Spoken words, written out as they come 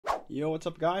Yo, what's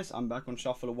up guys? I'm back on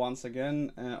Shuffle once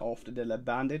again after the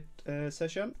Bandit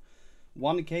session.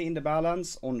 1k in the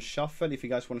balance on Shuffle. If you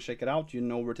guys want to check it out, you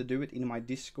know where to do it in my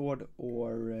Discord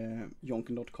or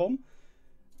yonkin.com.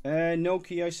 No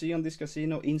KIC on this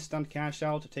casino, instant cash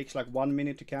out. It takes like 1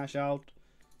 minute to cash out.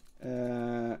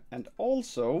 And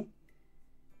also,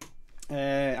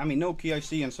 no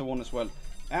KIC and so on as well.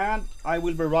 And I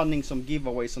will be running some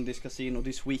giveaways on this casino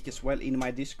this week as well in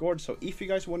my Discord. So if you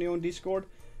guys want to join Discord,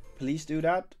 please do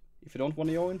that. If you don't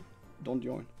want to join, don't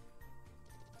join.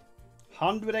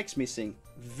 100x missing.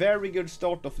 Very good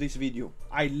start of this video.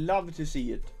 I love to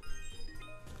see it.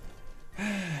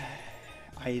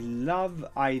 I love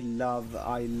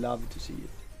to see it.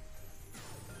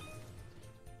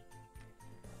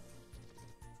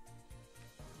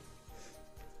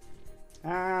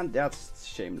 And that's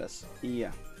shameless.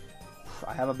 Yeah.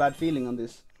 I have a bad feeling on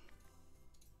this.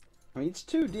 I mean, it's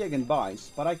 2 Degen buys,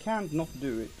 but I can't not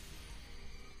do it.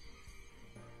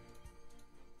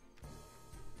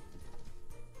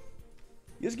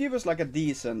 Just give us like a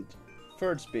decent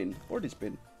third spin, or this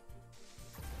spin.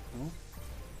 Oh.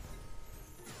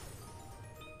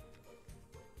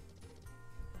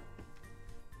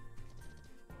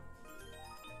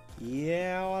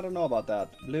 Yeah, I don't know about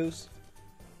that. Blues.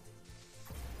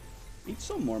 Need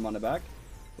some more money back.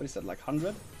 What is that, like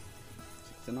 100?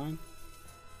 69?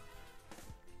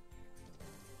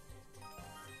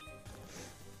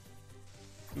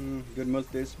 Good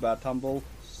multis, bad tumble.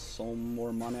 Some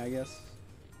more money, I guess.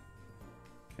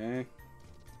 Okay.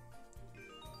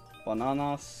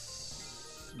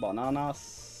 Bananas.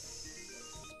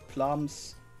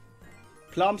 Plums.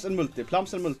 Plums and multi.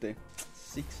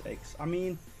 6x. I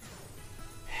mean,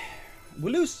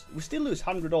 we still lose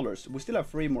 $100. We still have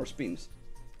 3 more spins.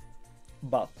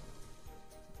 But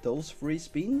those 3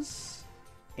 spins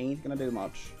ain't gonna do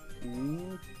much.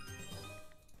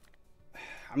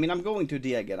 I mean, I'm going to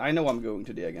Degen. I know I'm going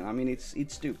to Degen. I mean, it's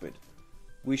stupid.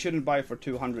 We shouldn't buy for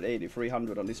 280,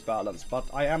 300 on this balance, but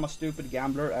I am a stupid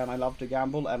gambler and I love to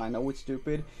gamble and I know it's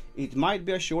stupid. It might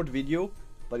be a short video,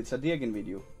 but it's a Degen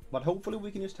video. But hopefully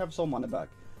we can just have some money back.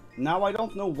 Now, I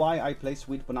don't know why I play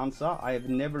Sweet Bonanza. I have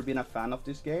never been a fan of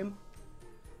this game,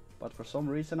 but for some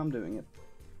reason I'm doing it.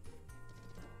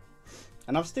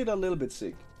 And I'm still a little bit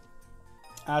sick,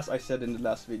 as I said in the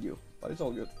last video, but it's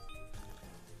all good.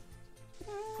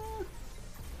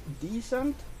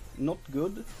 Decent, not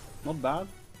good. Not bad.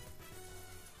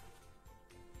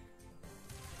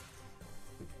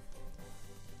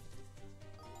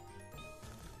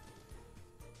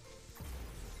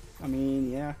 I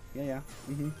mean, yeah.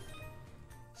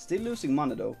 Still losing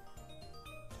money though.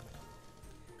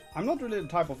 I'm not really the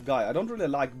type of guy. I don't really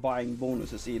like buying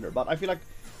bonuses either, but I feel like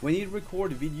when you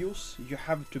record videos, you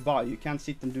have to buy. You can't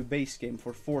sit and do base game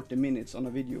for 40 minutes on a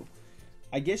video.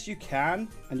 I guess you can,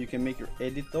 and you can make your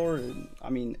editor,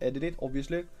 edit it,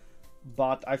 obviously.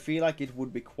 But I feel like it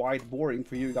would be quite boring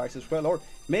for you guys as well. Or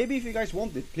maybe if you guys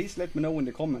want it, please let me know in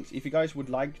the comments. If you guys would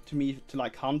like me to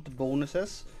like hunt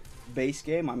bonuses, base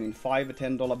game, I mean $5 or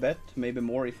 $10 bet, maybe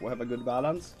more if we have a good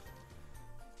balance.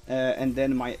 And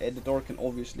then my editor can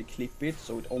obviously clip it,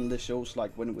 so it only shows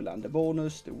like when we land the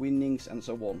bonus, the winnings, and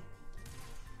so on.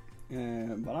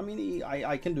 But I mean,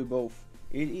 I can do both.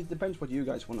 It depends what you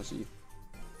guys want to see.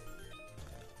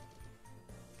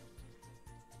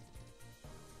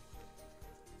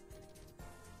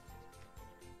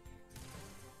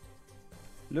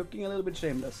 Looking a little bit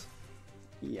shameless.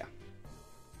 Yeah.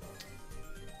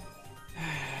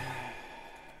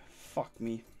 Fuck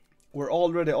me. We're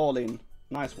already all in.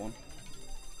 Nice one.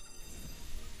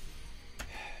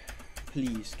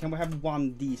 Please, can we have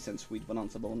one decent Sweet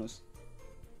Bonanza bonus?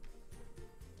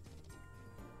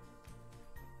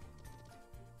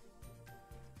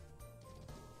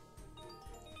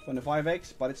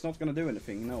 $25x, but it's not gonna do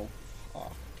anything, no.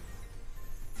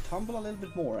 Tumble a little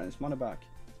bit more and it's money back.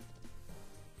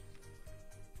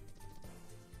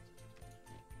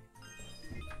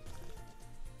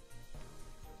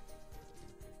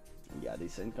 Yeah,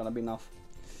 this ain't gonna be enough.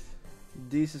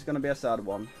 This is gonna be a sad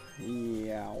one.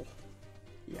 Yeah.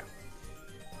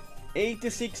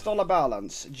 $86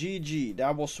 balance. GG.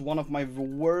 That was one of my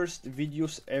worst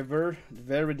videos ever.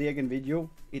 Very Degen video.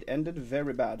 It ended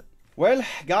very bad. Well,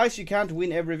 guys, you can't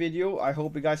win every video. I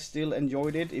hope you guys still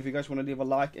enjoyed it. If you guys want to leave a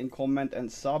like and comment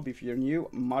and sub if you're new,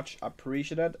 much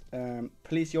appreciated.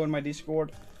 Please join my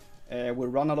Discord. We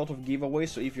run a lot of giveaways,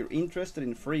 so if you're interested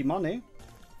in free money,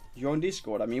 join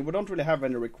Discord. I mean, we don't really have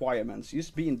any requirements.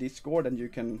 Just be in Discord and you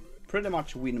can pretty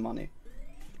much win money.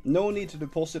 No need to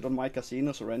deposit on my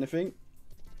casinos or anything.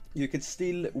 You can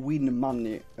still win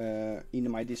money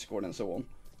in my Discord and so on.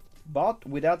 But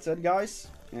with that said, guys,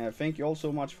 thank you all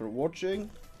so much for watching.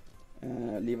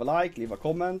 Leave a like, leave a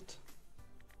comment,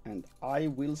 and I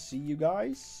will see you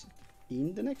guys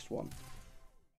in the next one.